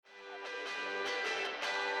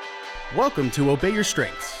Welcome to Obey Your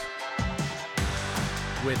Strengths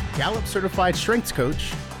with Gallup Certified Strengths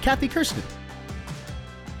Coach, Kathy Kirsten.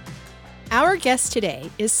 Our guest today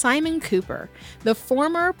is Simon Cooper, the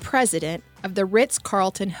former president of the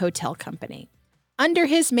Ritz-Carlton Hotel Company. Under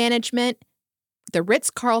his management, the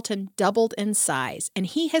Ritz-Carlton doubled in size, and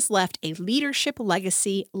he has left a leadership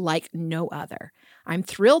legacy like no other. I'm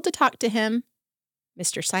thrilled to talk to him,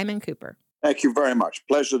 Mr. Simon Cooper. Thank you very much.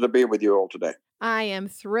 Pleasure to be with you all today. I am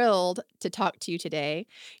thrilled to talk to you today.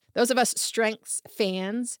 Those of us strengths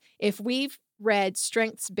fans, if we've read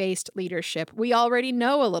strengths-based leadership, we already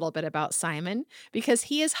know a little bit about Simon because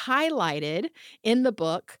he is highlighted in the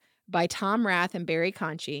book by Tom Rath and Barry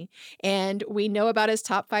Conchie, and we know about his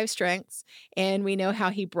top 5 strengths, and we know how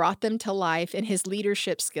he brought them to life in his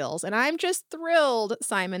leadership skills. And I'm just thrilled,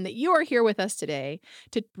 Simon, that you are here with us today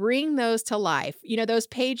to bring those to life. You know, those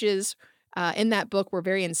pages in that book were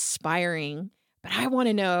very inspiring, but I want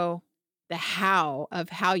to know the how of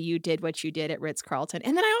how you did what you did at Ritz-Carlton.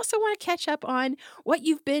 And then I also want to catch up on what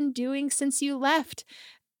you've been doing since you left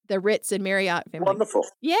the Ritz and Marriott family. Wonderful.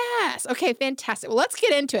 Yes. Okay, fantastic. Well, let's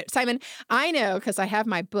get into it. Simon, I know because I have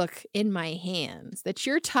my book in my hands that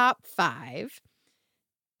your top 5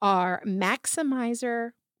 are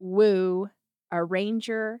maximizer, woo,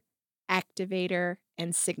 arranger, activator,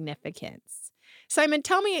 and significance. Simon,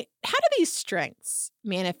 tell me, how do these strengths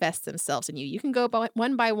manifest themselves in you? You can go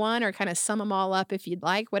one by one or kind of sum them all up if you'd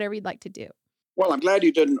like, whatever you'd like to do. Well, I'm glad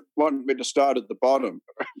you didn't want me to start at the bottom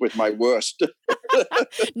with my worst.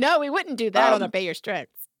 No, we wouldn't do that on Obey Your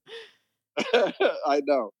Strengths. I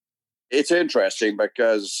know. It's interesting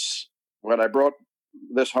because when I brought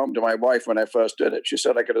this home to my wife when I first did it, she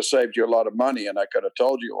said I could have saved you a lot of money and I could have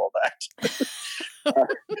told you all that.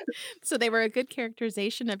 So they were a good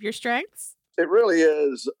characterization of your strengths? It really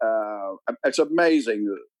is. It's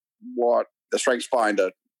amazing what the Strengths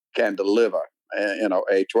Finder can deliver.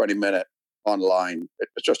 A 20-minute online.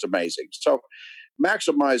 It's just amazing. So,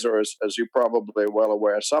 maximizer is, as you're probably well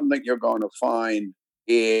aware, something you're going to find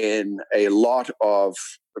in a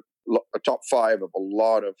top 5 of a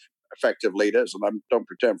lot of effective leaders. And I don't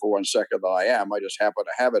pretend for one second that I am. I just happen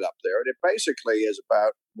to have it up there. And it basically is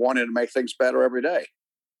about wanting to make things better every day.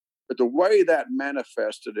 But the way that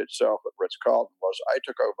manifested itself at Ritz-Carlton was I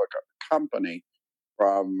took over a company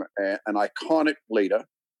from an iconic leader,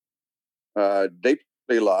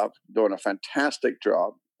 deeply loved, doing a fantastic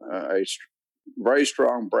job, very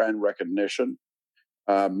strong brand recognition,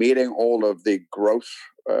 meeting all of the growth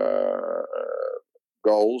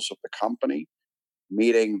goals of the company,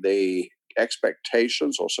 meeting the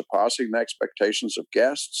expectations or surpassing the expectations of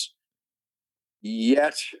guests.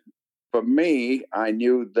 Yet, for me, I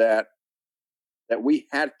knew that we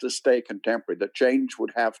had to stay contemporary, that change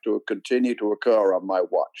would have to continue to occur on my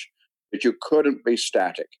watch, that you couldn't be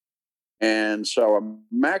static. And so a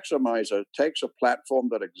maximizer takes a platform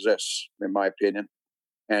that exists, in my opinion,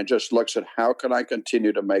 and just looks at how can I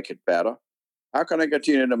continue to make it better? How can I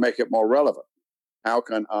continue to make it more relevant? How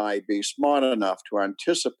can I be smart enough to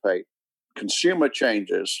anticipate consumer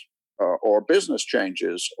changes or business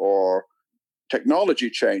changes or technology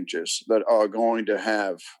changes that are going to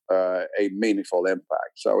have a meaningful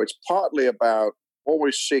impact? So it's partly about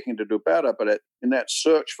always seeking to do better, but in that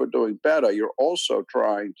search for doing better, you're also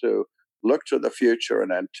trying to look to the future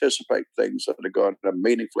and anticipate things that are going to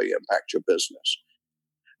meaningfully impact your business.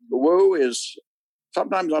 The woo is,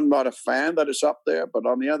 sometimes I'm not a fan that it's up there, but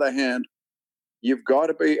on the other hand, you've got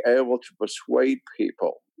to be able to persuade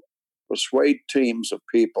teams of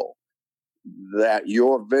people that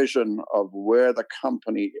your vision of where the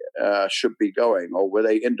company should be going or where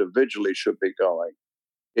they individually should be going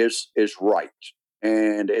is right.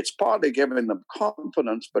 And it's partly giving them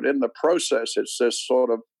confidence, but in the process, it's this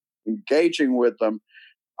sort of engaging with them.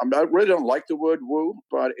 I really don't like the word woo,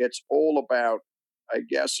 but it's all about, I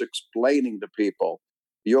guess, explaining to people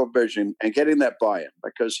your vision and getting that buy-in.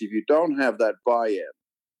 Because if you don't have that buy-in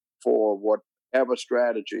for whatever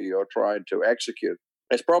strategy you're trying to execute,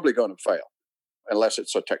 it's probably going to fail, unless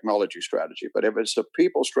it's a technology strategy. But if it's a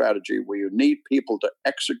people strategy where you need people to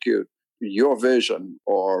execute your vision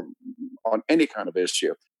or on any kind of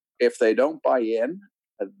issue, if they don't buy in,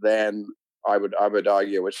 then I would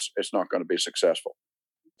argue it's not going to be successful.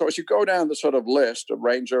 So as you go down the sort of list,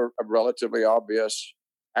 arranger, a relatively obvious,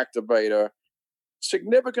 activator,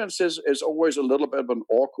 significance is always a little bit of an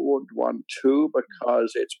awkward one too,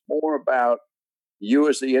 because it's more about you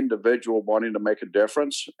as the individual wanting to make a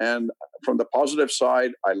difference. And from the positive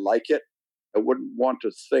side, I like it. I wouldn't want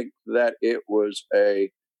to think that it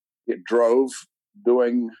drove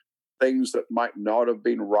doing things that might not have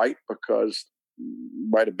been right because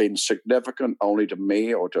might have been significant only to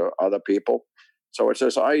me or to other people. So it's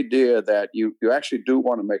this idea that you actually do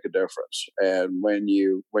want to make a difference, and when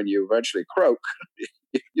you eventually croak,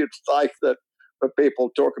 you'd like that the people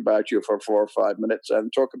talk about you for 4 or 5 minutes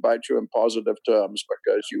and talk about you in positive terms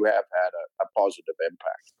because you have had a positive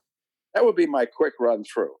impact. That would be my quick run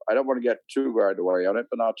through. I don't want to get too carried away on it,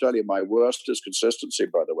 but I'll tell you, my worst is consistency,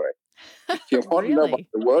 by the way. If you want to know what Really?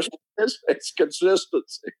 the worst is, it's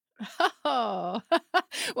consistency. Oh,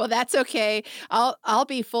 well, that's okay. I'll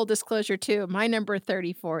be full disclosure too. My number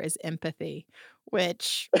 34 is empathy,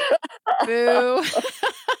 which boo.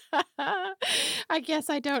 I guess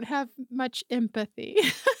I don't have much empathy.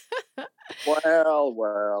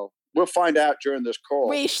 Well, we'll find out during this call.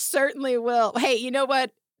 We certainly will. Hey, you know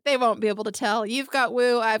what? They won't be able to tell. You've got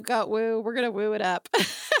woo, I've got woo. We're gonna woo it up.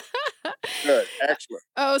 Good, excellent.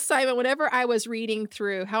 Oh, Simon, whenever I was reading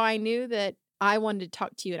through how I knew that I wanted to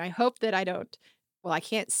talk to you, and I hope that I don't, well, I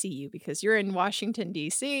can't see you because you're in Washington,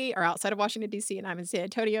 D.C., or outside of Washington, D.C., and I'm in San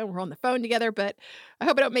Antonio. We're on the phone together, but I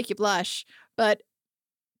hope I don't make you blush. But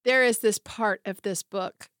there is this part of this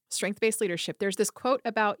book, Strength Based Leadership. There's this quote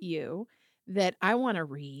about you that I want to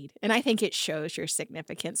read, and I think it shows your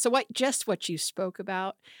significance. So, what you spoke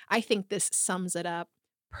about, I think this sums it up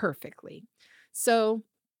perfectly. So,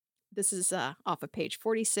 this is off of page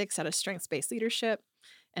 46 out of Strengths Based Leadership.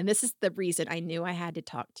 And this is the reason I knew I had to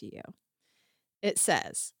talk to you. It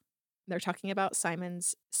says, they're talking about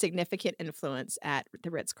Simon's significant influence at the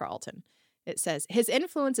Ritz-Carlton. It says, his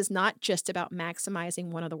influence is not just about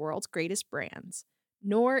maximizing one of the world's greatest brands,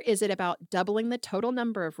 nor is it about doubling the total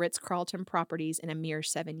number of Ritz-Carlton properties in a mere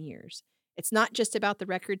 7 years. It's not just about the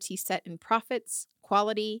records he set in profits,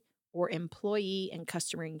 quality, or employee and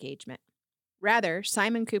customer engagement. Rather,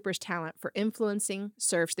 Simon Cooper's talent for influencing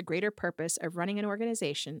serves the greater purpose of running an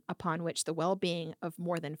organization upon which the well-being of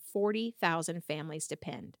more than 40,000 families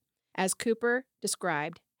depend. As Cooper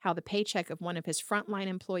described how the paycheck of one of his frontline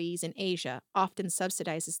employees in Asia often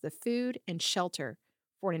subsidizes the food and shelter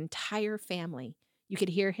for an entire family, you could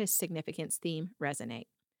hear his significance theme resonate.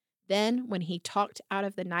 Then, when he talked out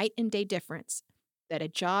of the night and day difference that a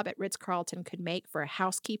job at Ritz-Carlton could make for a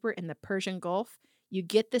housekeeper in the Persian Gulf, you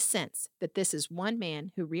get the sense that this is one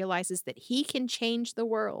man who realizes that he can change the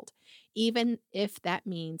world, even if that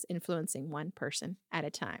means influencing one person at a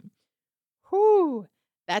time. Whew,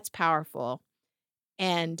 that's powerful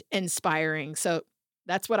and inspiring. So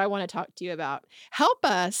that's what I want to talk to you about. Help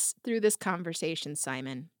us through this conversation,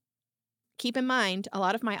 Simon. Keep in mind, a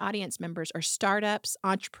lot of my audience members are startups,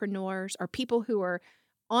 entrepreneurs, or people who are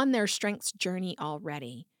on their strengths journey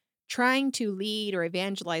already, trying to lead or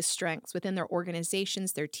evangelize strengths within their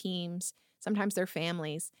organizations, their teams, sometimes their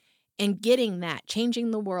families, and getting that, changing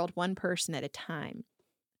the world one person at a time.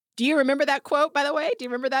 Do you remember that quote, by the way? Do you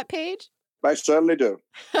remember that page? I certainly do.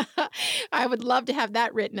 I would love to have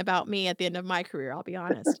that written about me at the end of my career, I'll be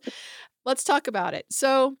honest. Let's talk about it.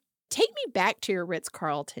 So take me back to your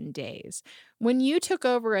Ritz-Carlton days. When you took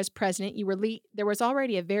over as president, there was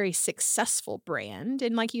already a very successful brand.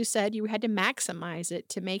 And like you said, you had to maximize it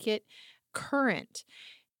to make it current.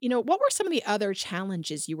 What were some of the other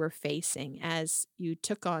challenges you were facing as you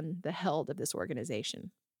took on the helm of this organization?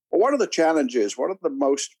 Well, one of the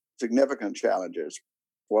most significant challenges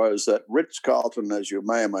was that Ritz-Carlton, as you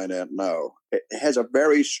may or may not know, it has a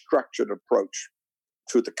very structured approach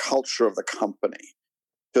to the culture of the company,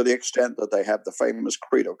 to the extent that they have the famous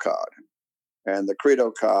Credo card. And the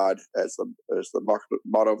Credo card, as the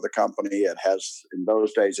motto of the company, it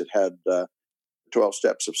had 12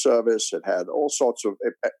 steps of service. It had all sorts of,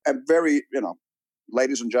 and very,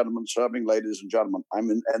 ladies and gentlemen, serving ladies and gentlemen.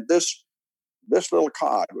 And this little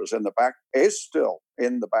card is still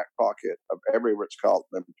in the back pocket of every Ritz-Carlton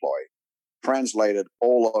employee, translated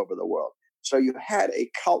all over the world. So you had a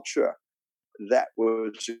culture that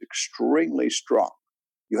was extremely strong.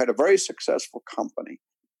 You had a very successful company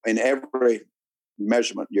in every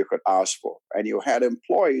measurement you could ask for. And you had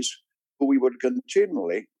employees who we would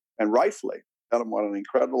continually and rightfully tell them what an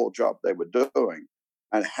incredible job they were doing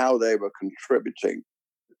and how they were contributing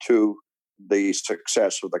to the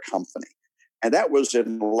success of the company. And that was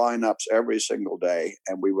in lineups every single day.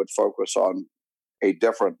 And we would focus on a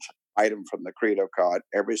different item from the Credo card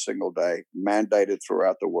every single day, mandated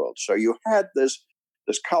throughout the world. So you had this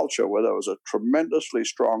culture where there was a tremendously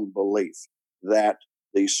strong belief that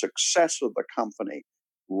the success of the company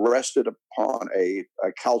rested upon a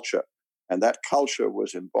culture, and that culture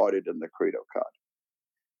was embodied in the Credo card.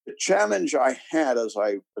 The challenge I had as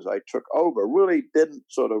I took over really didn't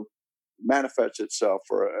sort of manifest itself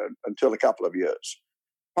until a couple of years,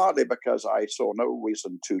 partly because I saw no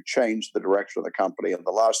reason to change the direction of the company. And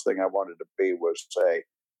the last thing I wanted to be was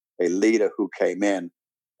a leader who came in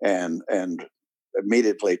and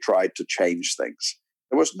immediately tried to change things.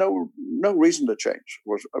 There was no reason to change. It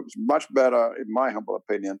was much better, in my humble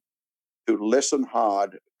opinion, to listen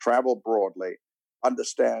hard, travel broadly,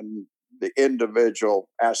 understand the individual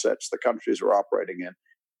assets the countries are operating in,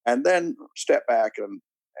 and then step back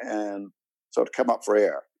and sort of come up for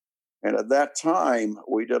air. And at that time,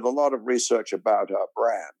 we did a lot of research about our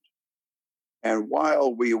brand. And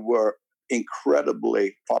while we were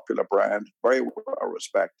incredibly popular brand, very well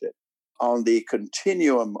respected, on the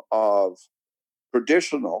continuum of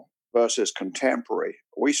traditional versus contemporary,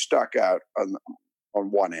 we stuck out on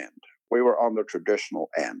one end. We were on the traditional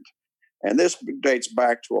end. And this dates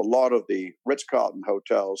back to a lot of the Ritz-Carlton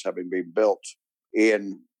hotels having been built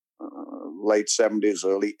in late 70s,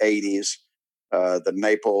 early 80s, the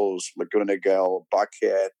Naples, Laguna Niguel,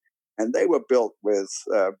 Buckhead. And they were built with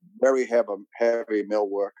very heavy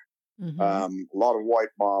millwork, a lot of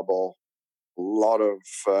white marble, a lot of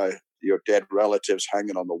your dead relatives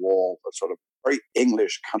hanging on the wall, a sort of very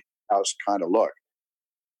English country house kind of look.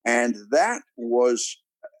 And that was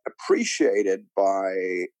appreciated by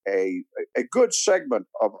a good segment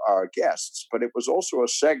of our guests, but it was also a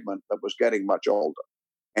segment that was getting much older.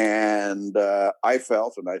 And I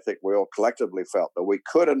felt, and I think we all collectively felt, that we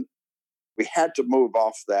had to move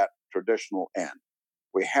off that traditional end.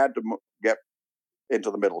 We had to get into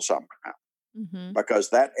the middle somehow, because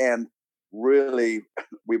that end really,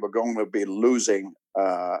 we were going to be losing,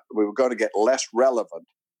 we were going to get less relevant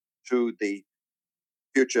to the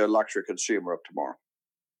future luxury consumer of tomorrow.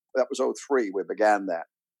 That was 2003, we began that.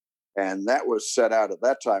 And that was set out at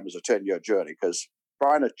that time as a 10-year journey, because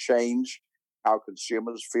trying to change how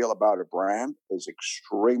consumers feel about a brand is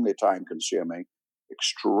extremely time-consuming,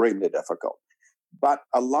 extremely difficult. But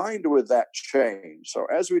aligned with that change, so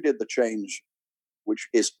as we did the change, which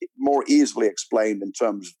is more easily explained in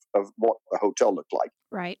terms of what the hotel looked like,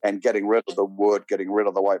 right, and getting rid of the wood, getting rid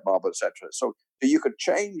of the white marble, etc. So you could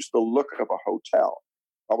change the look of a hotel.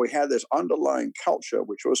 But we had this underlying culture,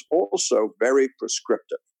 which was also very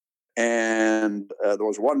prescriptive. And there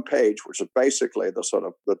was one page, which was basically the sort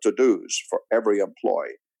of the to-dos for every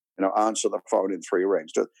employee. Answer the phone in 3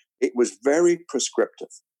 rings. It was very prescriptive.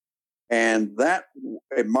 And that,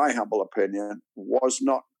 in my humble opinion, was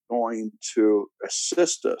not going to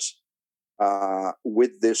assist us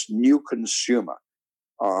with this new consumer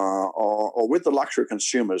or with the luxury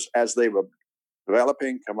consumers as they were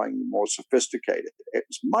developing, becoming more sophisticated.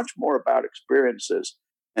 It's much more about experiences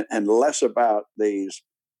and less about these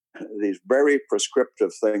very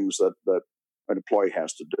prescriptive things that an employee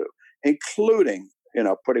has to do, including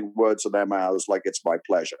putting words in their mouths like "it's my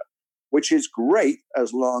pleasure," which is great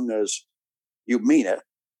as long as you mean it.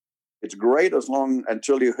 It's great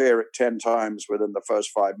until you hear it 10 times within the first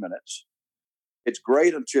 5 minutes. It's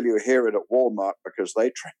great until you hear it at Walmart because they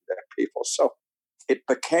train their people. So it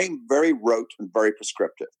became very rote and very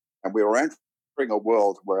prescriptive. And we were entering a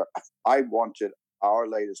world where I wanted our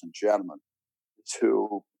ladies and gentlemen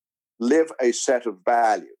to live a set of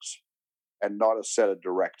values and not a set of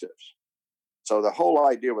directives. So the whole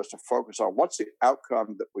idea was to focus on what's the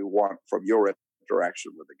outcome that we want from your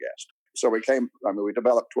interaction with the guest. So we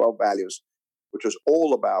developed 12 values, which was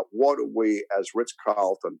all about what are we as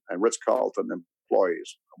Ritz-Carlton and Ritz-Carlton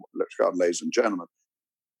employees, Ritz-Carlton ladies and gentlemen,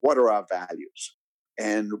 what are our values?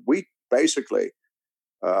 And we basically,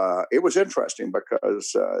 it was interesting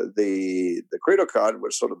because the Credo card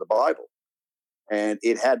was sort of the Bible. And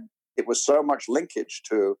it was so much linkage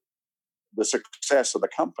to the success of the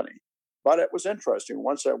company. But it was interesting.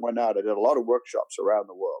 Once I went out, I did a lot of workshops around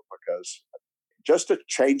the world because just to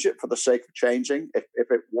change it for the sake of changing, if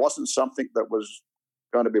it wasn't something that was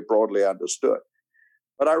going to be broadly understood.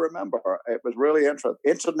 But I remember it was really interesting.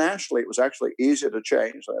 Internationally, it was actually easier to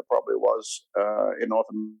change than it probably was in North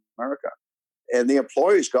America. And the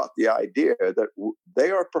employees got the idea that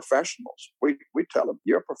they are professionals. We tell them,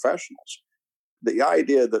 you're professionals. The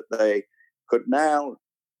idea that they could now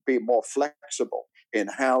be more flexible in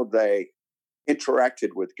how they interacted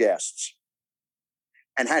with guests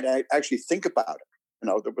and had to actually think about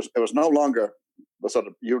it. There was no longer the sort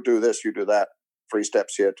of you do this, you do that, 3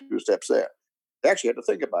 steps here, 2 steps there. They actually had to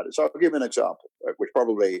think about it. So I'll give you an example, which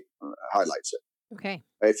probably highlights it. Okay.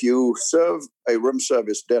 If you serve a room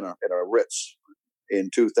service dinner at a Ritz in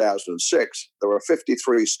 2006, there were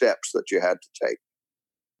 53 steps that you had to take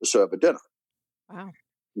to serve a dinner. Wow.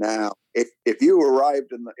 Now, if you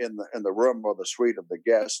arrived in the room or the suite of the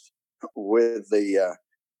guest with the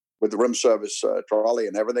room service trolley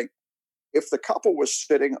and everything, if the couple was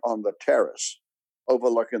sitting on the terrace,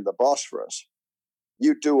 overlooking the Bosphorus,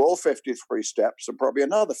 you do all 53 steps and probably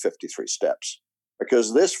another 53 steps,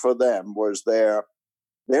 because this for them was their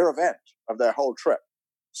event of their whole trip,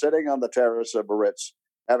 sitting on the terrace of a Ritz,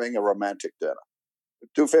 having a romantic dinner.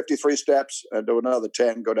 Do 53 steps and do another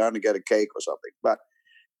 10, go down and get a cake or something. But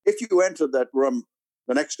if you entered that room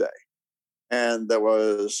the next day and there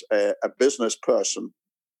was a business person,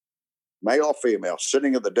 male or female,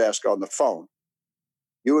 sitting at the desk on the phone,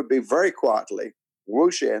 you would be very quietly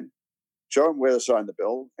whoosh in, show them where to sign the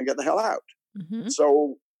bill, and get the hell out. Mm-hmm.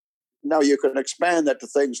 So now you can expand that to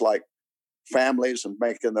things like families and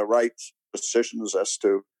making the right decisions as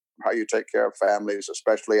to how you take care of families,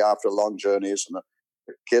 especially after long journeys and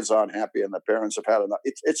the kids aren't happy and the parents have had enough.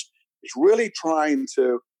 It's really trying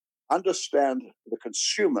to understand the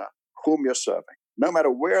consumer whom you're serving, no matter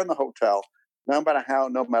where in the hotel, no matter how,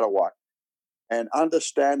 no matter what, and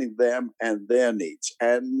understanding them and their needs,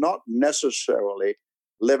 and not necessarily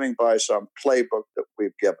living by some playbook that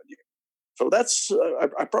we've given you. So that's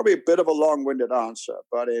probably a bit of a long-winded answer,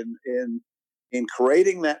 but in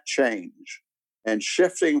creating that change and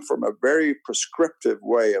shifting from a very prescriptive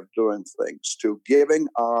way of doing things to giving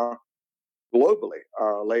our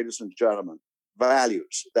ladies and gentlemen,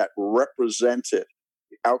 values that represented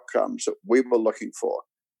the outcomes that we were looking for,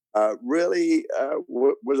 really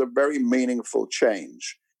was a very meaningful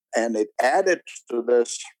change. And it added to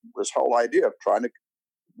this whole idea of trying to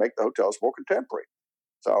make the hotels more contemporary.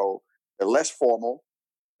 So they're less formal,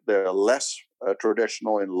 they're less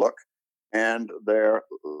traditional in look, and they're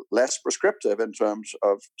less prescriptive in terms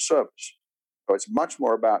of service. So it's much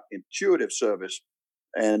more about intuitive service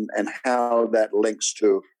and how that links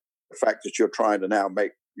to the fact that you're trying to now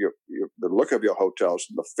make the look of your hotels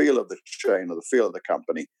and the feel of the chain or the feel of the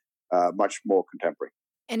company much more contemporary.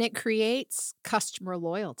 And it creates customer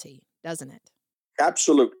loyalty, doesn't it?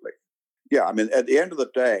 Absolutely. Yeah, I mean, at the end of the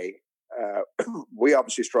day, we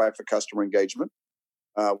obviously strive for customer engagement.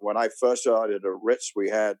 When I first started at Ritz, we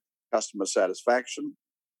had customer satisfaction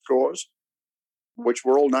scores, which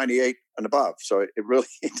were all 98 and above. So it really,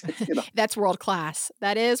 That's world class.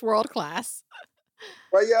 That is world class.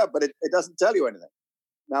 Well, yeah, but it doesn't tell you anything.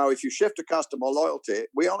 Now, if you shift to customer loyalty,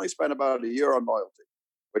 we only spent about a year on loyalty,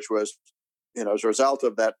 which was, as a result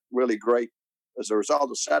of that really great, as a result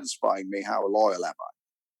of satisfying me, how loyal am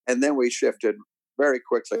I? And then we shifted very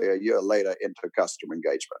quickly a year later into customer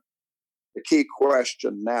engagement. The key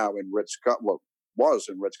question now in was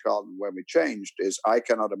in Ritz-Carlton when we changed is I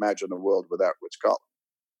cannot imagine a world without Ritz-Carlton.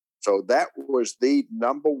 So that was the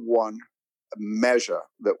number one measure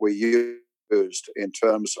that we used in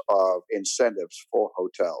terms of incentives for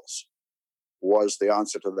hotels, was the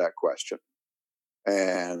answer to that question.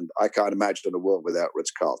 And I can't imagine a world without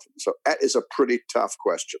Ritz-Carlton. So that is a pretty tough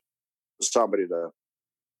question for somebody to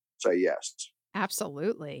say yes.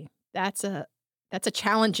 Absolutely. That's a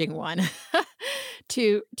challenging one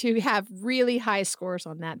to have really high scores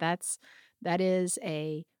on that. That is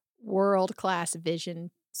a world-class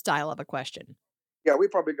vision style of a question. Yeah, we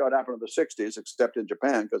probably got up into the 60s, except in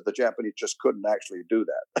Japan, because the Japanese just couldn't actually do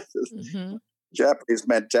that. Mm-hmm. Japanese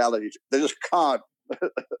mentality, they just can't.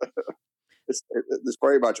 It's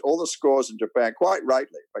very much all the scores in Japan, quite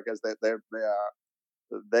rightly, because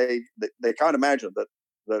they can't imagine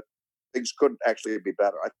that things couldn't actually be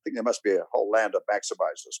better. I think there must be a whole land of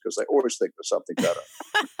maximizers because they always think there's something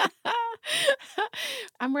better.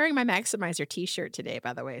 I'm wearing my Maximizer T-shirt today,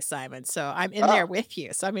 by the way, Simon. So I'm in there with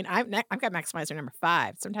you. So I mean, I've got Maximizer number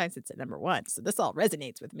 5. Sometimes it's at number 1. So this all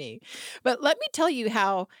resonates with me. But let me tell you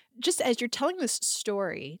how, just as you're telling this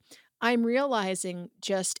story, I'm realizing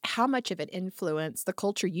just how much of an influence the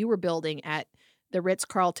culture you were building at the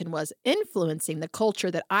Ritz-Carlton was influencing the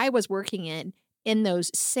culture that I was working in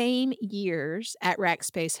those same years at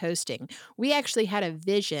Rackspace Hosting. We actually had a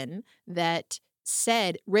vision that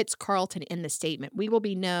said Ritz-Carlton in the statement. We will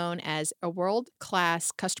be known as a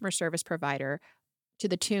world-class customer service provider to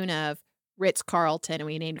the tune of Ritz-Carlton, and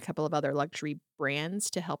we named a couple of other luxury brands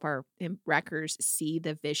to help our Rackers see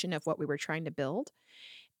the vision of what we were trying to build.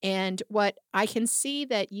 And what I can see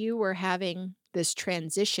that you were having this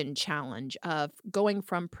transition challenge of going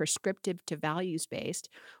from prescriptive to values-based.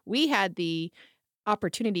 We had the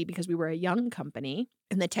opportunity because we were a young company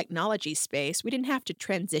in the technology space. We didn't have to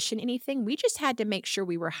transition anything. We just had to make sure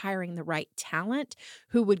we were hiring the right talent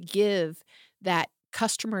who would give that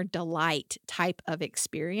customer delight type of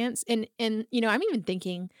experience. And I'm even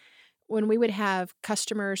thinking, when we would have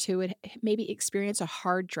customers who would maybe experience a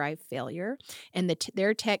hard drive failure, and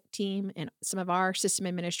their tech team and some of our system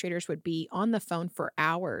administrators would be on the phone for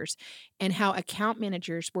hours, and how account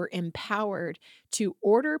managers were empowered to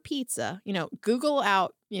order pizza, Google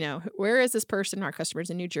out, where is this person? Our customers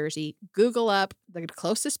in New Jersey, Google up the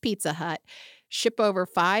closest Pizza Hut, ship over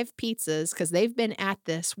 5 pizzas because they've been at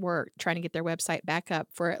this work trying to get their website back up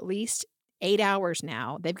for at least 8 hours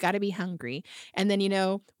now. They've got to be hungry. And then,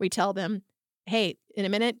 we tell them, hey, in a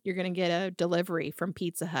minute, you're going to get a delivery from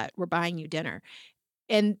Pizza Hut. We're buying you dinner.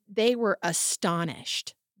 And they were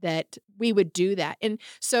astonished that we would do that. And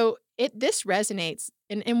so this resonates.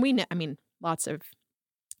 And we know, lots of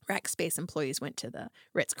Rackspace employees went to the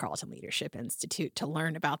Ritz-Carlton Leadership Institute to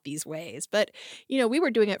learn about these ways. But, we were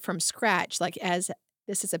doing it from scratch, like as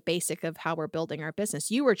this is a basic of how we're building our business.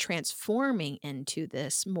 You were transforming into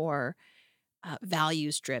this more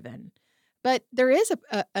values driven. But there is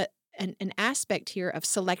an aspect here of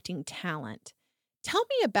selecting talent. Tell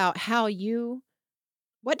me about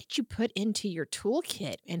what did you put into your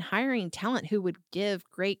toolkit in hiring talent who would give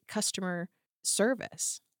great customer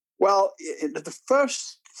service? Well, the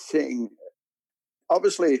first thing,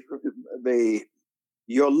 obviously,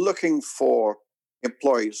 you're looking for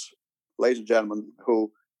employees, ladies and gentlemen,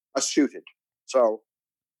 who are suited. So,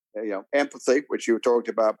 empathy, which you talked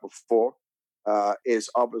about before, is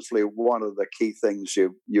obviously one of the key things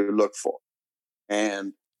you look for,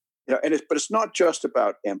 but it's not just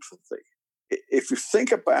about empathy. If you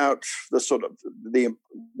think about the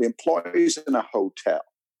employees in a hotel,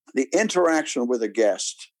 the interaction with a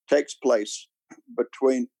guest takes place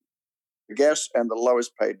between the guests and the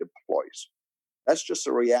lowest paid employees. That's just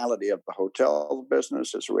the reality of the hotel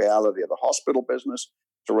business. It's a reality of the hospital business.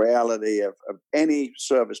 It's a reality of any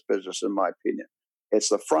service business, in my opinion. It's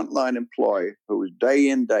the frontline employee who is day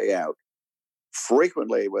in, day out,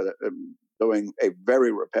 frequently doing a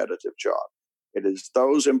very repetitive job. It is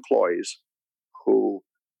those employees who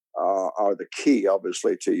are the key,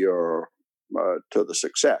 obviously, to the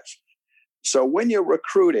success. So when you're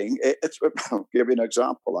recruiting, I'll give you an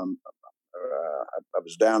example. I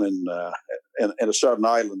was down in a certain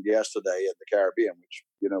island yesterday in the Caribbean, which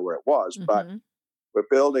you know where it was, but we're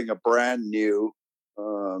building a brand new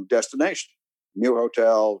destination. New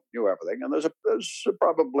hotel, new everything. And there's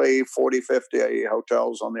probably 40, 50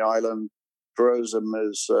 hotels on the island. Tourism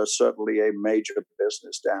is certainly a major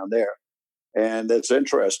business down there. And it's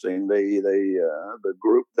interesting, the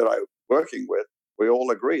group that I'm working with, we all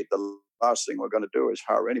agreed the last thing we're going to do is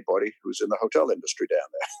hire anybody who's in the hotel industry down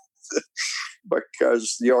there.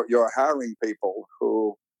 Because you're hiring people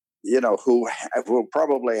who will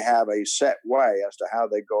probably have a set way as to how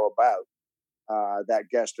they go about that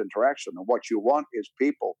guest interaction. And what you want is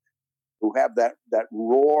people who have that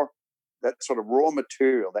sort of raw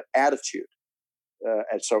material, that attitude.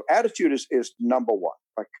 And so attitude is number one,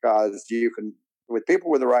 because you can, with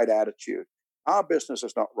people with the right attitude, our business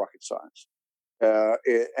is not rocket science.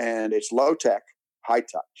 And it's low tech, high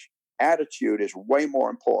touch. Attitude is way more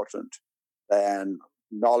important than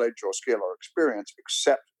knowledge or skill or experience,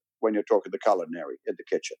 except when you're talking the culinary in the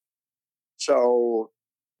kitchen. So,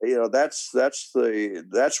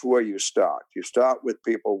 that's where you start. You start with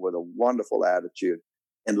people with a wonderful attitude,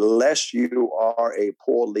 unless you are a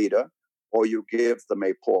poor leader or you give them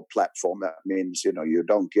a poor platform. That means, you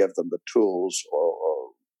don't give them the tools or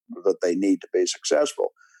that they need to be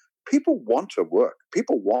successful. People want to work.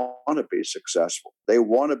 People want to be successful. They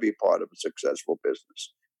want to be part of a successful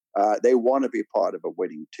business. They want to be part of a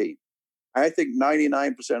winning team. I think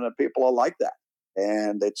 99% of people are like that.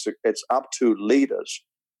 And it's up to leaders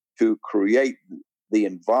to create the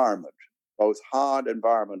environment, both hard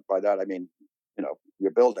environment, by that I mean,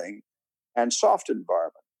 your building, and soft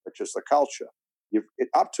environment, which is the culture.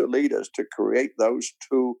 It's up to leaders to create those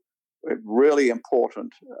two really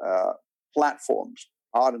important platforms,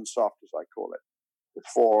 hard and soft, as I call it,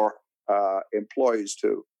 for employees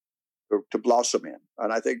to blossom in.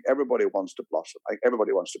 And I think everybody wants to blossom.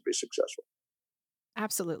 Everybody wants to be successful.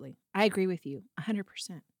 Absolutely. I agree with you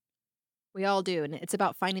 100%. We all do. And it's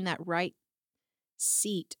about finding that right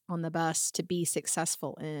seat on the bus to be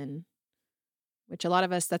successful in, which a lot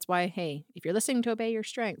of us, that's why, hey, if you're listening to Obey Your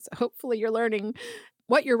Strengths, hopefully you're learning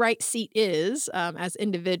what your right seat is as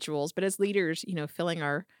individuals, but as leaders, filling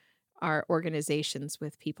our organizations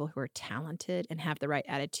with people who are talented and have the right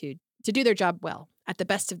attitude to do their job well at the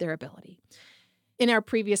best of their ability. In our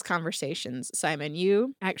previous conversations, Simon,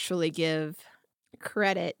 you actually give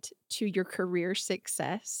credit to your career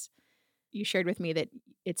success. You shared with me that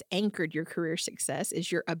it's anchored your career success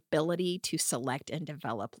is your ability to select and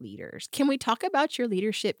develop leaders. Can we talk about your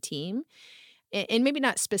leadership team? And maybe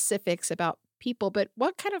not specifics about people, but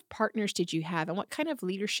what kind of partners did you have and what kind of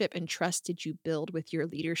leadership and trust did you build with your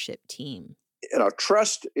leadership team?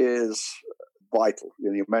 Trust is vital.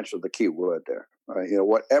 You mentioned the key word there.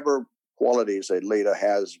 Whatever qualities a leader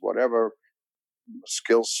has, whatever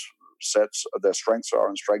skills sets their strengths are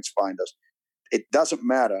and strengths find us, it doesn't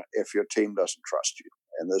matter if your team doesn't trust you.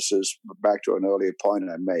 And this is back to an earlier point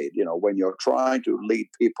I made. When you're trying to lead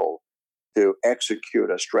people to execute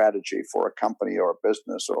a strategy for a company or a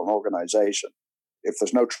business or an organization, if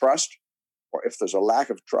there's no trust or if there's a lack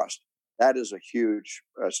of trust, that is a huge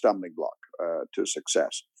stumbling block to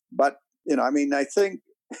success. But, I think,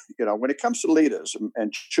 when it comes to leaders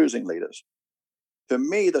and choosing leaders, to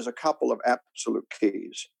me, there's a couple of absolute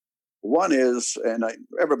keys. One is, and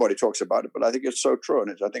everybody talks about it, but I think it's so true, and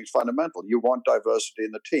I think it's fundamental. You want diversity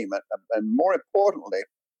in the team, and more importantly,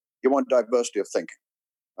 you want diversity of thinking.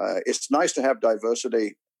 It's nice to have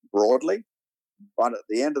diversity broadly, but at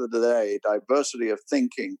the end of the day, diversity of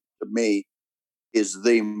thinking to me is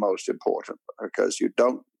the most important, because you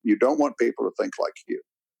don't want people to think like you,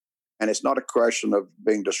 and it's not a question of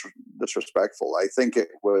being disrespectful. I think it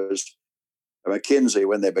was McKinsey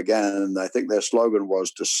when they began. I think their slogan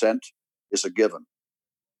was "Dissent is a given."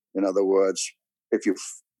 In other words, if you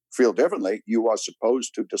feel differently, you are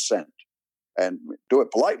supposed to dissent and do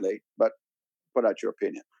it politely, but put out your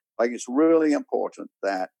opinion. Like, it's really important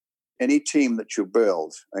that any team that you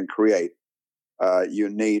build and create, you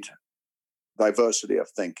need diversity of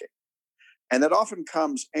thinking. And that often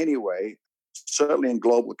comes anyway, certainly in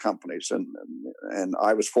global companies. And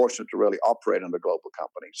I was fortunate to really operate in a global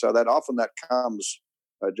company. So that comes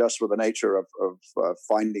just with the nature of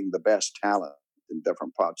finding the best talent in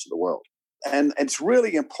different parts of the world. And it's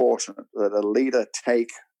really important that a leader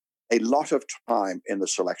take a lot of time in the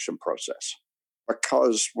selection process,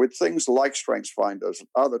 because with things like StrengthsFinders and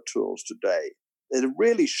other tools today, there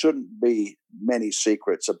really shouldn't be many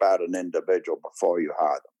secrets about an individual before you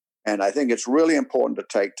hire them. And I think it's really important to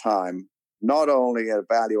take time, not only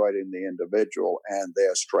evaluating the individual and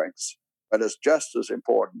their strengths, but it's just as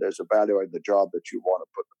important as evaluating the job that you want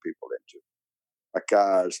to put the people into.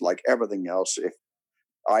 Because like everything else, if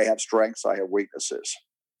I have strengths, I have weaknesses.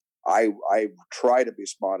 I try to be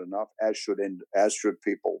smart enough, as should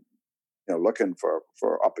people, looking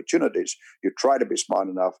for opportunities. You try to be smart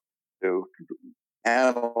enough to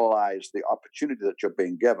analyze the opportunity that you're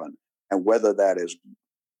being given and whether that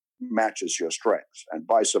matches your strengths, and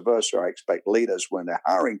vice versa. I expect leaders, when they're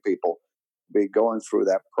hiring people, to be going through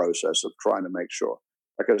that process of trying to make sure,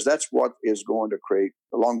 because that's what is going to create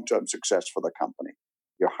the long-term success for the company.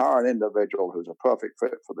 You hire an individual who's a perfect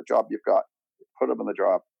fit for the job you've got, you put them in the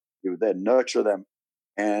job, you then nurture them.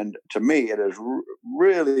 And to me, it is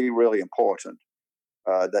really, really important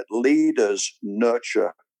that leaders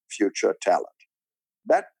nurture future talent.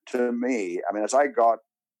 That, to me, as I got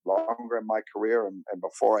longer in my career and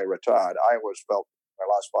before I retired, I always felt my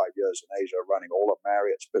last 5 years in Asia, running all of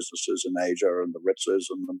Marriott's businesses in Asia and the Ritz's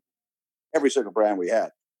and every single brand we had.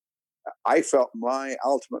 I felt my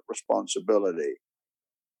ultimate responsibility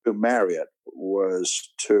to Marriott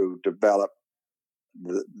was to develop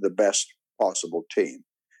the best possible team.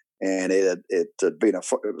 And it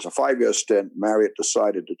was a 5-year stint. Marriott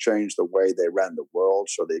decided to change the way they ran the world,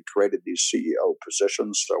 so they created these CEO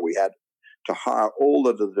positions. So we had to hire all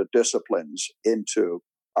of the disciplines into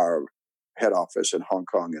our head office in Hong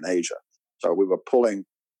Kong and Asia. So we were pulling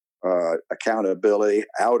accountability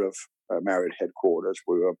out of Marriott headquarters.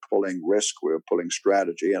 We were pulling risk. We were pulling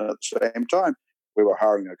strategy. And at the same time, we were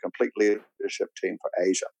hiring a complete leadership team for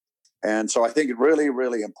Asia. And so I think it really,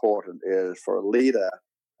 really important is for a leader,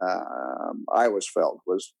 I always felt,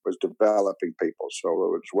 was developing people. So it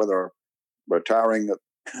was whether retiring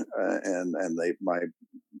and my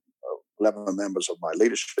 11 members of my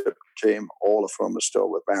leadership team, all of whom are still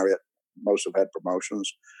with Marriott, most have had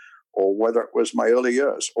promotions, or whether it was my early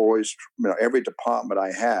years, always, every department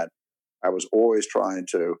I had, I was always trying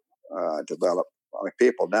to develop my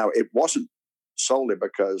people. Now, it wasn't solely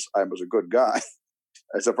because I was a good guy.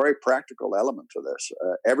 There's a very practical element to this.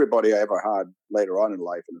 Everybody I ever had later on in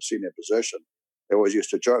life in a senior position, they always used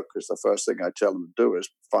to joke, because the first thing I tell them to do is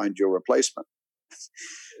find your replacement.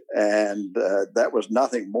 And that was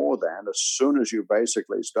nothing more than, as soon as you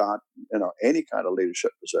basically start, any kind of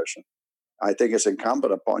leadership position, I think it's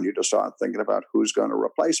incumbent upon you to start thinking about who's going to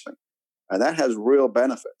replace me. And that has real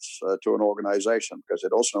benefits to an organization, because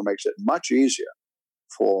it also makes it much easier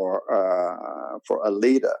for a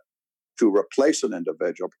leader to replace an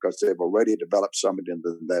individual, because they've already developed somebody in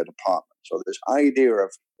their department. So this idea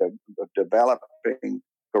of developing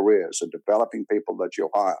careers and developing people that you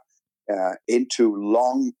hire into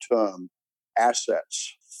long-term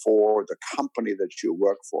assets for the company that you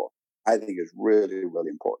work for, I think is really, really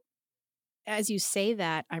important. As you say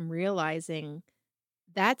that, I'm realizing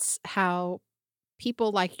that's how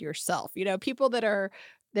people like yourself, people that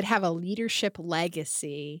have a leadership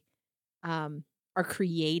legacy, are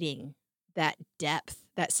creating that depth,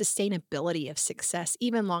 that sustainability of success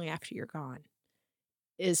even long after you're gone,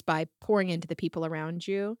 is by pouring into the people around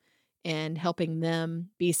you and helping them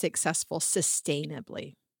be successful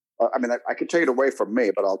sustainably. I mean, I could take it away from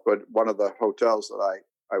me, but I'll put one of the hotels that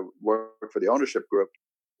I work for the ownership group.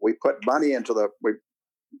 We put money we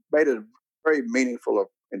made a very meaningful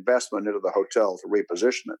investment into the hotel to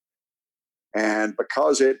reposition it. And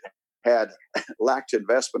because it had lacked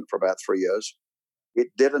investment for about 3 years, it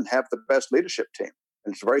didn't have the best leadership team.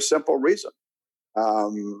 And it's a very simple reason.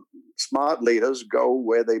 Smart leaders go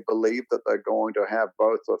where they believe that they're going to have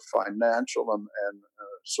both the financial and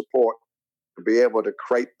support to be able to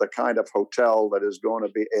create the kind of hotel that is going to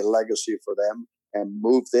be a legacy for them and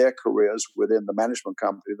move their careers within the management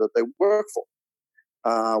company that they work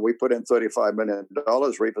for. We put in $35 million,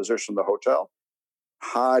 repositioned the hotel,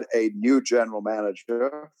 hired a new general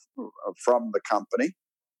manager from the company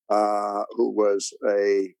who was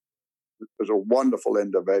a wonderful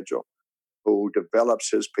individual who develops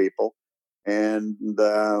his people and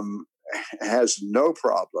has no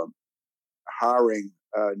problem hiring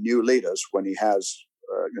new leaders when he has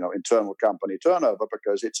internal company turnover,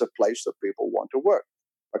 because it's a place that people want to work,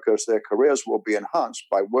 because their careers will be enhanced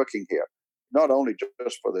by working here, not only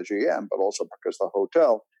just for the GM, but also because the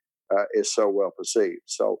hotel is so well perceived.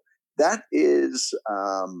 So that is,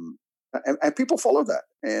 and people follow that,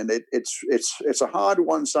 and it's a hard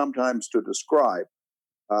one sometimes to describe,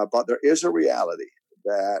 but there is a reality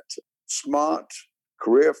that smart,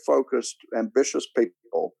 career-focused, ambitious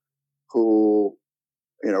people who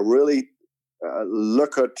really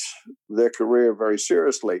look at their career very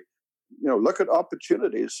seriously, look at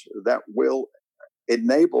opportunities that will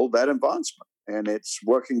enable that advancement. And it's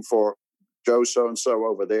working for Joe so-and-so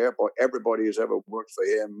over there, but everybody who's ever worked for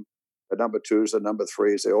him, the number twos, the number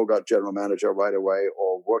threes, they all got general manager right away,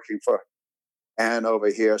 or working for Ann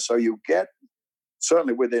over here. So you get,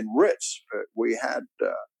 certainly within Ritz, we had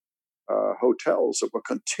hotels that will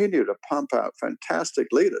continue to pump out fantastic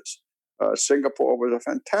leaders. Singapore was a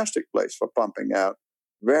fantastic place for pumping out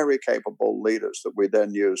very capable leaders that we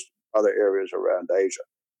then used other areas around Asia,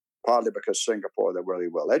 partly because Singapore, they're really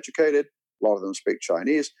well educated. A lot of them speak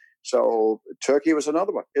Chinese. So Turkey was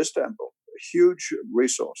another one. Istanbul, a huge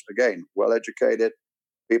resource. Again, well educated,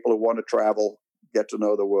 people who want to travel, get to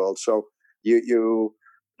know the world. So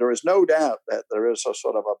there is no doubt that there is a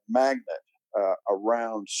sort of a magnet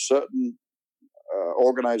around certain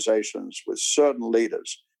organizations with certain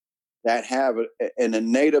leaders that have an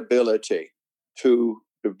innate ability to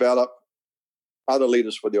develop other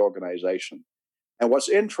leaders for the organization. And what's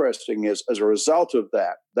interesting is, as a result of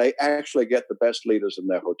that, they actually get the best leaders in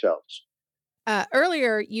their hotels.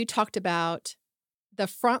 Earlier, you talked about the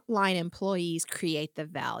frontline employees create the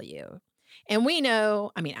value. And we know,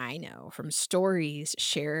 I know from stories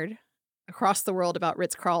shared across the world about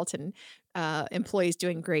Ritz-Carlton employees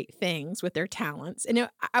doing great things with their talents. And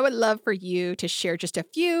I would love for you to share just a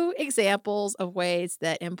few examples of ways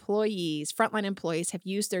that frontline employees, have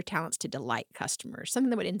used their talents to delight customers,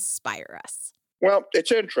 something that would inspire us. Well,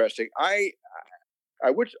 it's interesting. I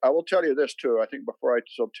will tell you this too. I think before I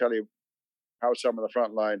tell you how some of the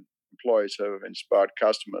frontline employees have inspired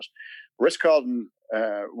customers, Ritz-Carlton,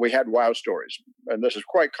 we had wow stories, and this is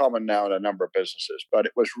quite common now in a number of businesses, but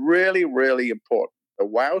it was really, really important. The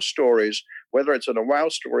wow stories, whether it's in a wow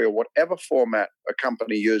story or whatever format a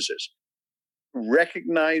company uses,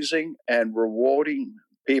 recognizing and rewarding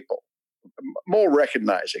people, more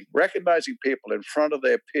recognizing people in front of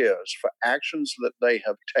their peers for actions that they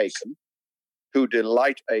have taken to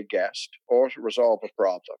delight a guest or to resolve a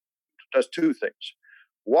problem, does two things.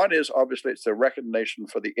 One is, obviously, it's the recognition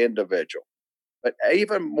for the individual. But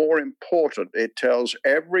even more important, it tells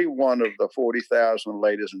every one of the 40,000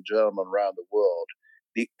 ladies and gentlemen around the world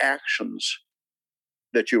the actions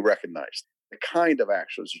that you recognize, the kind of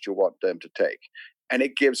actions that you want them to take. And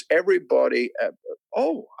it gives everybody,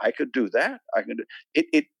 I could do that. I can do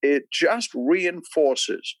it just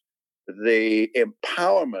reinforces the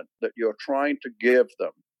empowerment that you're trying to give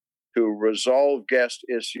them to resolve guest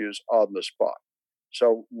issues on the spot.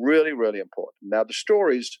 So really, really important. Now, the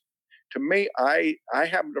stories, to me, I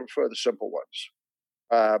happen to prefer the simple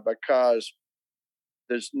ones because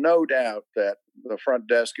there's no doubt that the front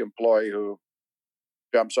desk employee who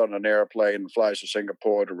jumps on an airplane and flies to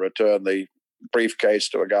Singapore to return the briefcase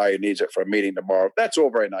to a guy who needs it for a meeting tomorrow, that's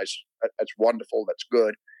all very nice. That's wonderful. That's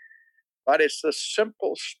good. but it's the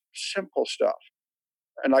simple stuff.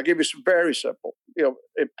 And I'll give you some very simple.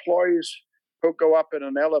 Employees who go up in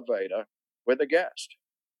an elevator with a guest,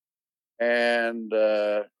 and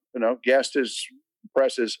guest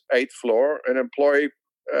presses 8th floor, and employee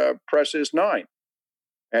presses 9,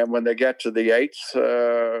 and when they get to the 8th,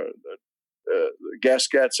 the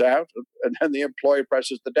guest gets out, and then the employee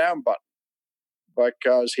presses the down button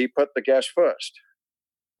because he put the guest first.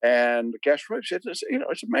 And the guest first,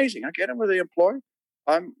 it's amazing. I get him with the employee.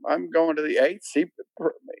 I'm going to the 8th.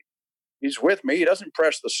 He's with me. He doesn't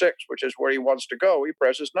press the 6th, which is where he wants to go. He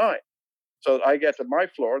presses 9. So I get to my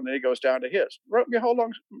floor, and then he goes down to his. How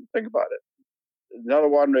long? Think about it. Another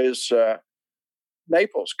one is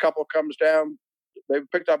Naples. Couple comes down. They've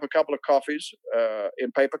picked up a couple of coffees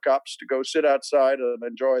in paper cups to go sit outside and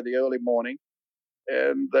enjoy the early morning.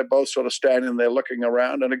 And they're both sort of standing there looking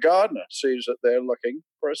around, and a gardener sees that they're looking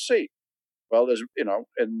for a seat. Well, there's,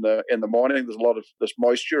 in the morning, there's a lot of this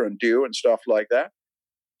moisture and dew and stuff like that.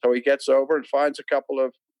 So he gets over and finds a couple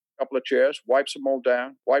of chairs, wipes them all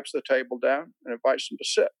down, wipes the table down, and invites them to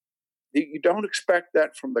sit. You don't expect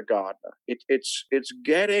that from the gardener. It's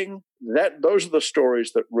getting that. Those are the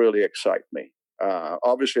stories that really excite me.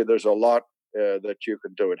 Obviously, there's a lot that you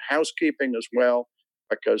can do in housekeeping as well,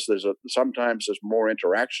 because sometimes there's more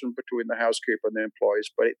interaction between the housekeeper and the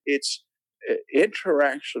employees, but it's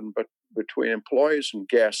interaction between employees and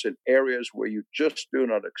guests in areas where you just do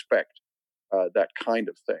not expect that kind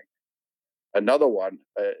of thing. Another one,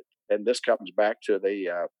 and this comes back to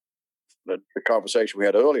the conversation we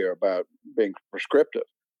had earlier about being prescriptive.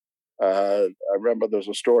 I remember there's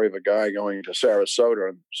a story of a guy going to Sarasota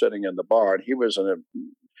and sitting in the bar, and he was a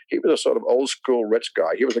sort of old school rich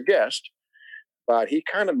guy. He was a guest, but he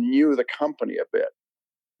kind of knew the company a bit.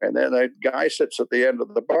 And then a guy sits at the end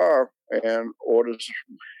of the bar and orders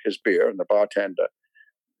his beer, and the bartender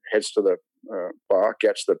heads to the bar,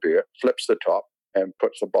 gets the beer, flips the top, and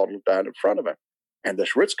puts the bottle down in front of him. And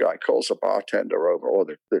this rich guy calls the bartender over, or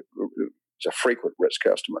he's a frequent rich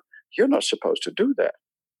customer. You're not supposed to do that.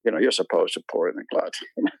 You're supposed to pour in the glass.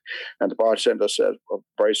 And the bartender says, well,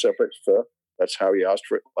 very simply, sir, that's how he asked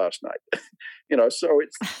for it last night. So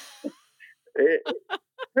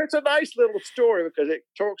it's a nice little story because it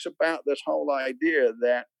talks about this whole idea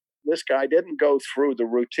that this guy didn't go through the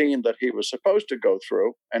routine that he was supposed to go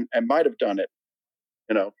through and might have done it,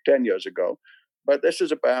 10 years ago. But this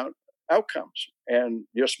is about outcomes. And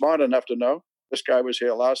you're smart enough to know this guy was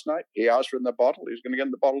here last night. He asked for in the bottle. He's going to get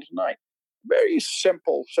in the bottle tonight. Very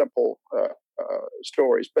simple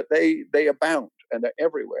stories, but they abound and they're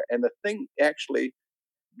everywhere. And the thing actually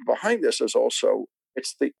behind this is also,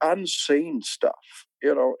 it's the unseen stuff.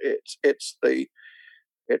 It's the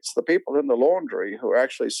people in the laundry who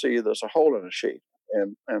actually see there's a hole in a sheet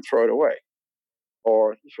and throw it away,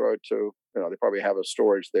 or throw it to, they probably have a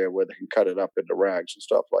storage there where they can cut it up into rags and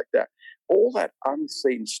stuff like that. All that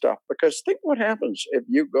unseen stuff, because think what happens if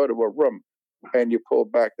you go to a room and you pull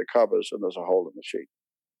back the covers and there's a hole in the sheet.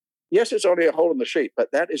 Yes, it's only a hole in the sheet,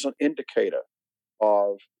 but that is an indicator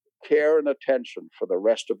of care and attention for the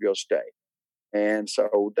rest of your stay. And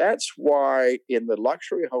so that's why in the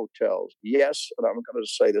luxury hotels, yes, and I'm going to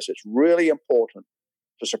say this, it's really important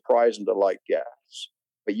to surprise and delight guests.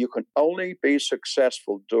 But you can only be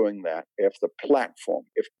successful doing that if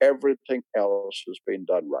everything else has been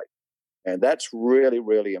done right. And that's really,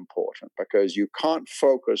 really important, because you can't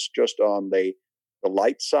focus just on the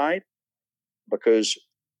light side, because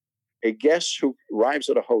a guest who arrives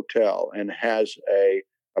at a hotel and has a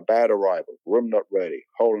bad arrival, room not ready,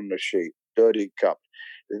 hole in the sheet, dirty cup,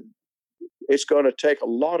 it's going to take a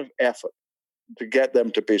lot of effort to get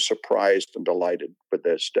them to be surprised and delighted with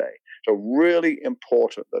their stay. So really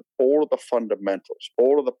important that all of the fundamentals,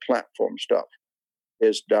 all of the platform stuff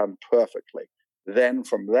is done perfectly. Then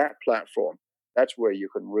from that platform, that's where you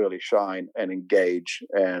can really shine and engage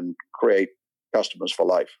and create customers for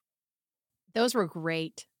life. Those were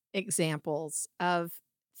great examples of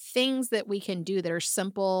things that we can do that are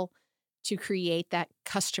simple to create that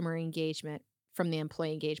customer engagement from the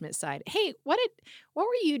employee engagement side. Hey, what were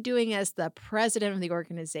you doing as the president of the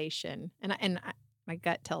organization? My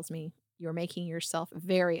gut tells me you're making yourself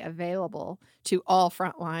very available to all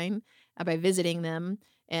frontline by visiting them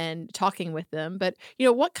and talking with them. But,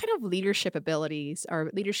 what kind of leadership abilities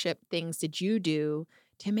or leadership things did you do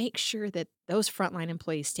to make sure that those frontline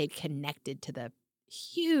employees stayed connected to the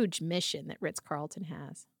huge mission that Ritz-Carlton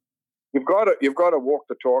has? You've got to walk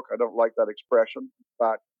the talk. I don't like that expression,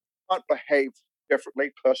 but not behave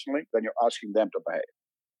differently personally than you're asking them to behave.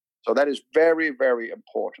 So that is very, very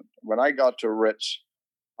important. When I got to Ritz,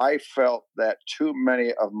 I felt that too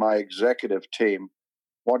many of my executive team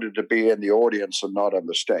wanted to be in the audience and not on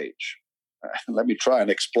the stage. Let me try and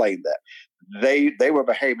explain that. They were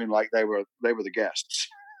behaving like they were the guests.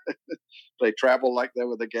 They traveled like they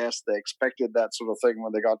were the guests. They expected that sort of thing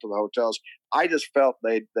when they got to the hotels. I just felt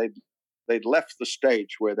they'd left the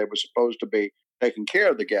stage where they were supposed to be taking care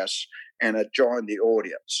of the guests and had joined the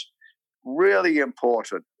audience. Really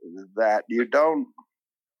important that you don't.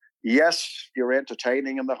 Yes, you're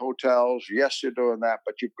entertaining in the hotels. Yes, you're doing that,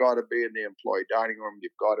 but you've got to be in the employee dining room.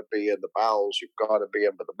 You've got to be in the bowels. You've got to be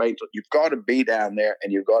in the maintenance. You've got to be down there,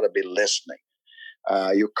 and you've got to be listening.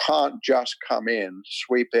 You can't just come in,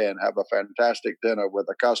 sweep in, have a fantastic dinner with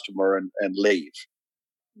a customer, and leave.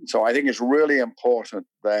 So I think it's really important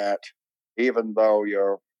that even though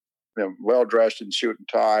you're well dressed in suit and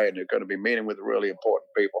tie, and you're going to be meeting with really important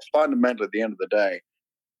people, fundamentally, at the end of the day,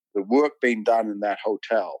 the work being done in that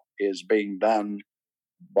hotel is being done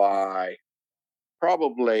by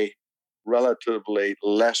probably relatively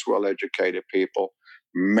less well-educated people.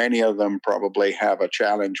 Many of them probably have a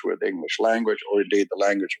challenge with English language, or indeed the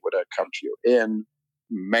language would have come to you in.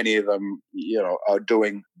 Many of them, are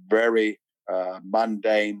doing very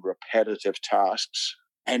mundane, repetitive tasks.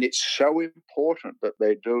 And it's so important that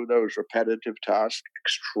they do those repetitive tasks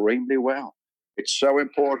extremely well. It's so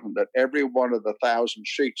important that every one of the 1,000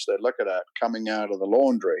 sheets they look at coming out of the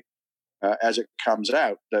laundry, as it comes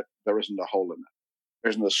out, that there isn't a hole in it. There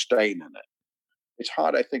isn't a stain in it. It's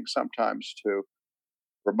hard, I think, sometimes to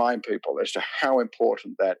remind people as to how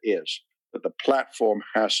important that is, that the platform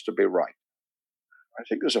has to be right. I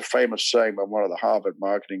think there's a famous saying by one of the Harvard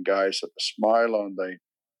marketing guys that the smile on the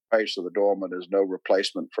face of the doorman is no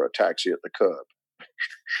replacement for a taxi at the curb.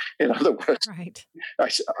 In other words, right.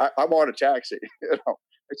 I want a taxi.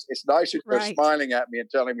 It's nice if they're smiling at me and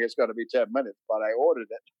telling me it's going to be 10 minutes, but I ordered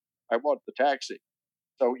it. I want the taxi.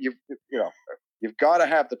 So you've got to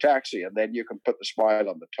have the taxi, and then you can put the smile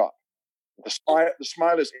on the top. The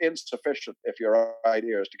smile is insufficient if your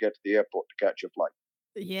idea is to get to the airport to catch your flight.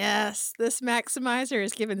 Yes, this maximizer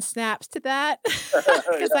is giving snaps to that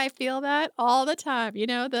because Yeah. I feel that all the time.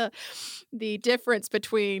 The difference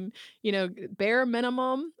between, bare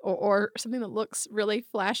minimum or something that looks really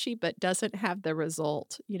flashy but doesn't have the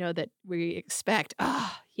result, that we expect.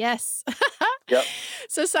 Ah, yes. Yep.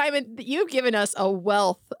 So, Simon, you've given us a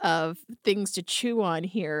wealth of things to chew on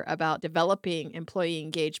here about developing employee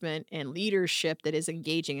engagement and leadership that is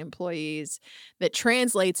engaging employees that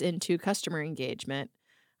translates into customer engagement.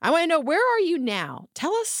 I want to know, where are you now?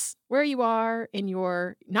 Tell us where you are in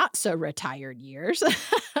your not so retired years.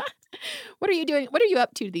 What are you doing? What are you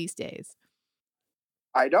up to these days?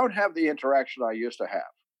 I don't have the interaction I used to have.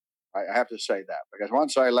 I have to say that, because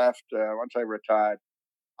once I left, once I retired,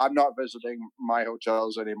 I'm not visiting my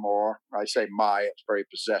hotels anymore. I say it's very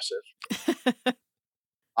possessive.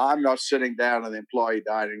 I'm not sitting down in the employee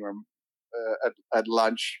dining room at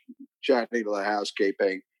lunch, chatting to the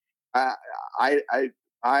housekeeping. I,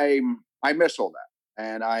 I miss all that,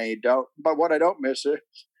 and I don't. But what I don't miss is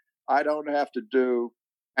I don't have to do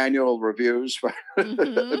annual reviews for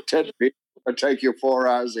hmm 10 people or take you 4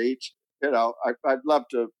 hours each. I'd love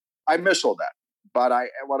to. I miss all that, but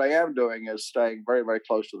what I am doing is staying very, very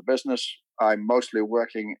close to the business. I'm mostly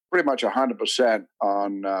working pretty much 100%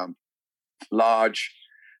 on large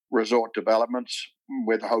resort developments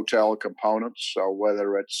with hotel components. So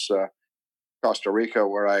whether it's Costa Rica,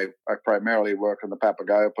 where I primarily work on the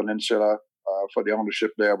Papagayo Peninsula for the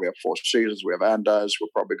ownership there. We have Four Seasons, we have Andaz. We're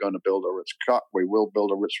probably going to build a Ritz Cut. We will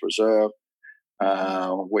build a Ritz Reserve.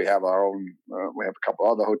 We have our own. We have a couple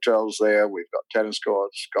other hotels there. We've got tennis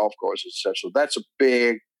courts, golf courses, etc. So that's a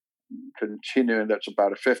big continuing. That's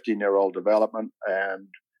about a 15-year-old development, and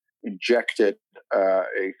injected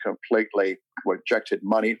injected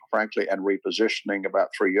money, frankly, and repositioning about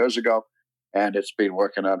 3 years ago. And it's been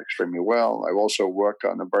working out extremely well. I've also worked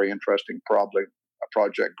on a very interesting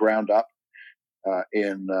project ground up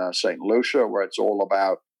in St. Lucia, where it's all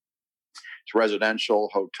about it's residential,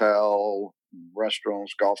 hotel,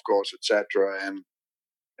 restaurants, golf course, etc. And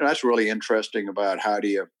that's really interesting about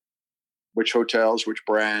which hotels, which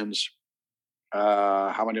brands,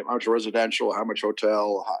 how much residential, how much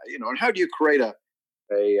hotel, and how do you create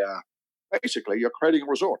basically you're creating a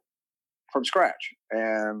resort from scratch.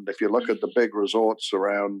 And if you look at the big resorts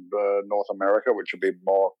around North America, which would be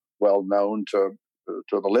more well known to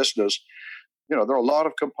the listeners, there are a lot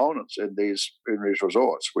of components in these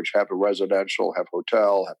resorts, which have a residential, have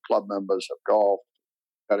hotel, have club members, have golf,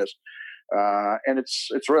 tennis, and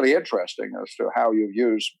it's really interesting as to how you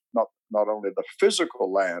use not only the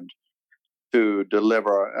physical land to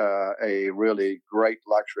deliver a really great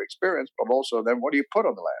luxury experience, but also then what do you put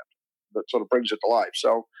on the land that sort of brings it to life.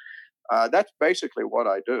 So That's basically what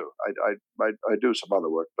I do. I do some other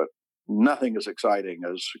work, but nothing as exciting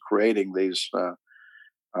as creating these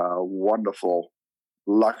wonderful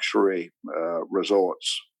luxury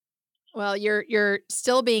resorts. Well, you're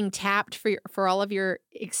still being tapped for all of your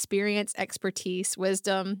experience, expertise,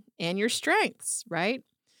 wisdom, and your strengths, right?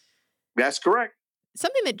 That's correct.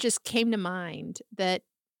 Something that just came to mind, that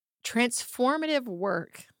transformative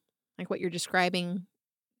work, like what you're describing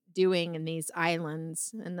doing in these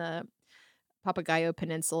islands in the Papagayo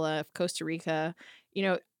Peninsula of Costa Rica, you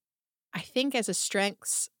know, I think as a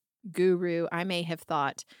strengths guru, I may have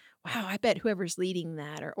thought, wow, I bet whoever's leading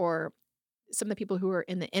that, or some of the people who are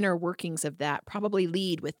in the inner workings of that probably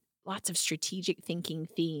lead with lots of strategic thinking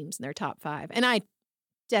themes in their top 5. And I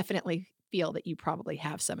definitely feel that you probably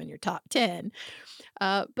have some in your top 10.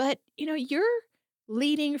 But, you're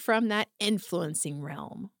leading from that influencing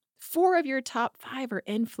realm. 4 of your top 5 are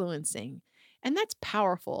influencing. And that's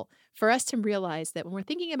powerful for us to realize that when we're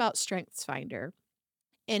thinking about StrengthsFinder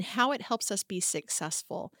and how it helps us be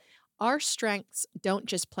successful, our strengths don't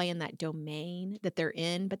just play in that domain that they're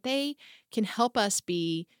in, but they can help us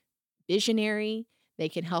be visionary. They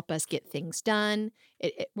can help us get things done.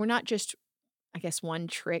 We're not just, I guess, one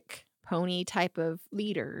trick pony type of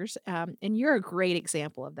leaders. And you're a great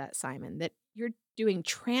example of that, Simon, that you're doing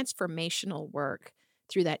transformational work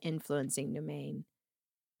through that influencing domain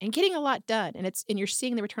and getting a lot done. And you're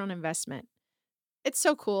seeing the return on investment. It's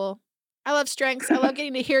so cool. I love strengths. I love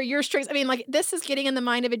getting to hear your strengths. I mean, like, this is getting in the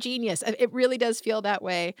mind of a genius. It really does feel that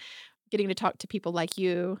way, getting to talk to people like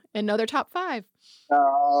you and know their top 5.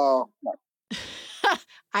 Oh,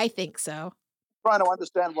 I think so. trying to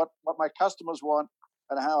understand what my customers want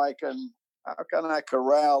and how can I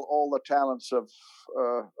corral all the talents of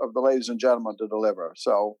the ladies and gentlemen to deliver.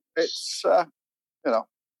 So it's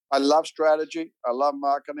I love strategy, I love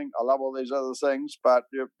marketing, I love all these other things. But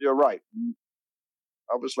you're right.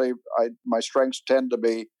 Obviously, my strengths tend to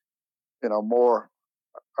be more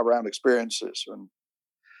around experiences, and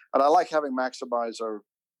I like having Maximizer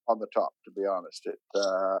on the top. To be honest,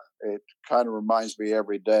 it kind of reminds me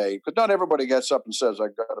every day, because not everybody gets up and says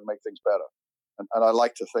I've got to make things better, and I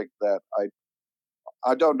like to think that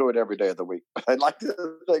I don't do it every day of the week, but I like to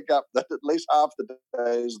think up that at least half the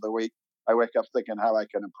days of the week I wake up thinking how I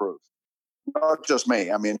can improve. Not just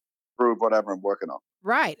me. I mean, improve whatever I'm working on.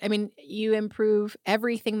 Right. I mean, you improve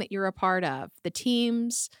everything that you're a part of, the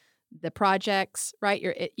teams, the projects,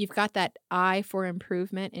 right? You've got that eye for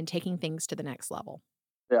improvement and taking things to the next level.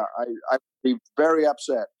 Yeah, I'd be very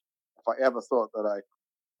upset if I ever thought that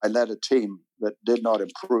I led a team that did not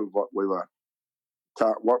improve what we were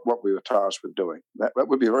tasked with doing. That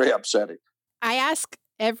would be very upsetting. I ask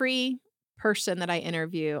every person that I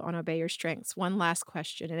interview on Obey Your Strengths one last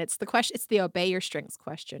question, and it's the Obey Your Strengths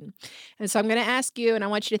question. And so I'm going to ask you, and I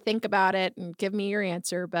want you to think about it and give me your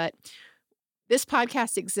answer. But this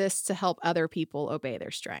podcast exists to help other people obey their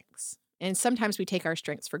strengths. And sometimes we take our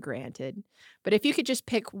strengths for granted. But if you could just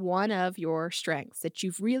pick one of your strengths that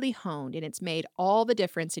you've really honed and it's made all the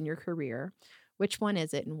difference in your career, which one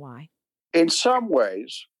is it and why? In some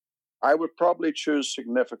ways, I would probably choose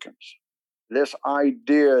significance. This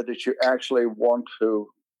idea that you actually want to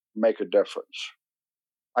make a difference.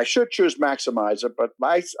 I should choose Maximizer, but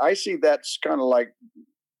I see that's kind of like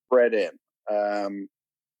bred in.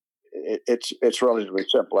 It's relatively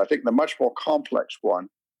simple. I think the much more complex one,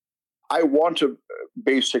 I want to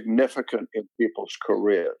be significant in people's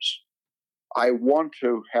careers. I want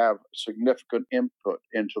to have significant input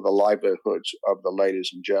into the livelihoods of the ladies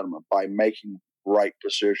and gentlemen by making right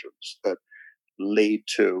decisions that lead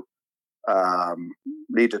to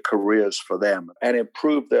careers for them and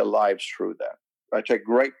improve their lives through that. I take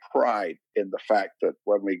great pride in the fact that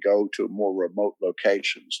when we go to more remote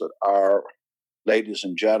locations, that our ladies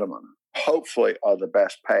and gentlemen hopefully are the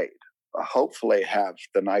best paid, hopefully have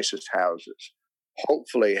the nicest houses,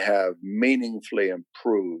 hopefully have meaningfully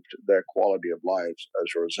improved their quality of lives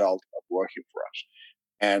as a result of working for us.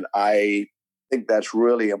 And I think that's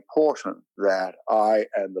really important, that I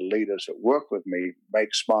and the leaders that work with me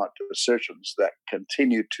make smart decisions that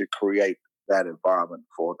continue to create that environment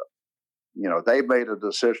for them. They made a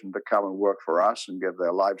decision to come and work for us and give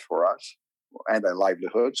their lives for us and their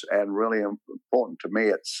livelihoods. And really important to me,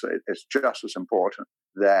 it's just as important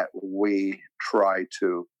that we try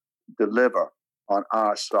to deliver on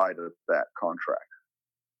our side of that contract.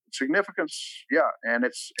 Significance, yeah, and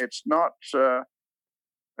it's not.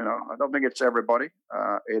 I don't think it's everybody.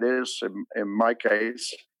 It is in my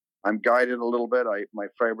case. I'm guided a little bit. My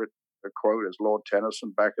favorite quote is Lord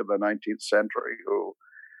Tennyson back in the 19th century,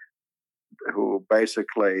 who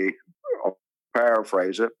basically, I'll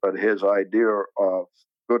paraphrase it, but his idea of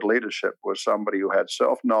good leadership was somebody who had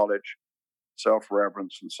self-knowledge,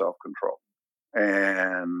 self-reverence, and self-control.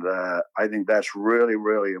 And I think that's really,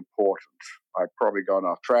 really important. I've probably gone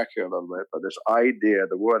off track here a little bit, but this idea,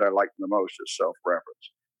 the word I like the most is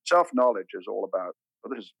self-reverence. Self-knowledge is all about,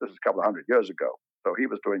 well, this is a couple of hundred years ago. So he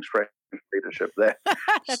was doing strength leadership there.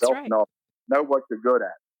 That's Self-knowledge, right. know what you're good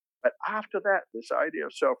at. But after that, this idea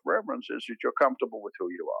of self-reverence is that you're comfortable with who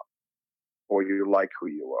you are, or you like who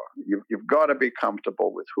you are. You've got to be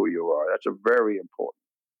comfortable with who you are. That's a very important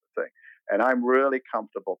thing. And I'm really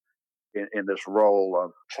comfortable in this role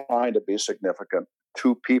of trying to be significant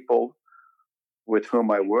to people with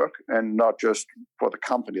whom I work, and not just for the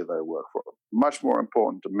company that I work for. Much more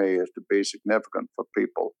important to me is to be significant for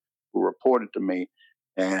people who reported to me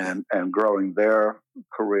and growing their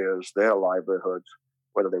careers, their livelihoods,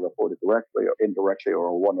 whether they reported directly or indirectly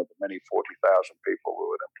or one of the many 40,000 people we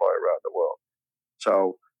would employ around the world.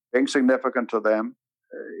 So being significant to them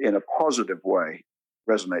in a positive way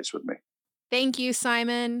resonates with me. Thank you,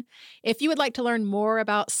 Simon. If you would like to learn more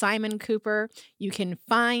about Simon Cooper, you can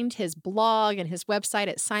find his blog and his website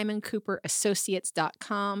at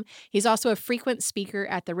SimonCooperAssociates.com. He's also a frequent speaker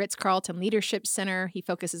at the Ritz-Carlton Leadership Center. He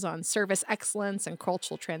focuses on service excellence and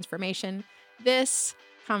cultural transformation. This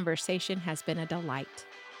conversation has been a delight.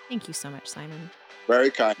 Thank you so much, Simon.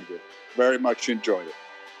 Very kind of you. Very much enjoyed it.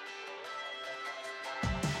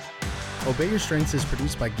 Obey Your Strengths is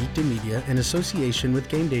produced by Geekdom Media in association with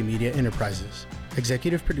Game Day Media Enterprises.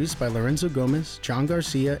 Executive produced by Lorenzo Gomez, John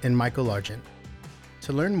Garcia, and Michael Argent.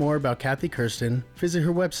 To learn more about Kathy Kirsten, visit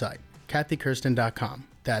her website, kathykersten.com.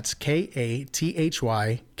 That's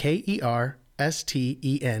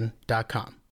KathyKersten.com.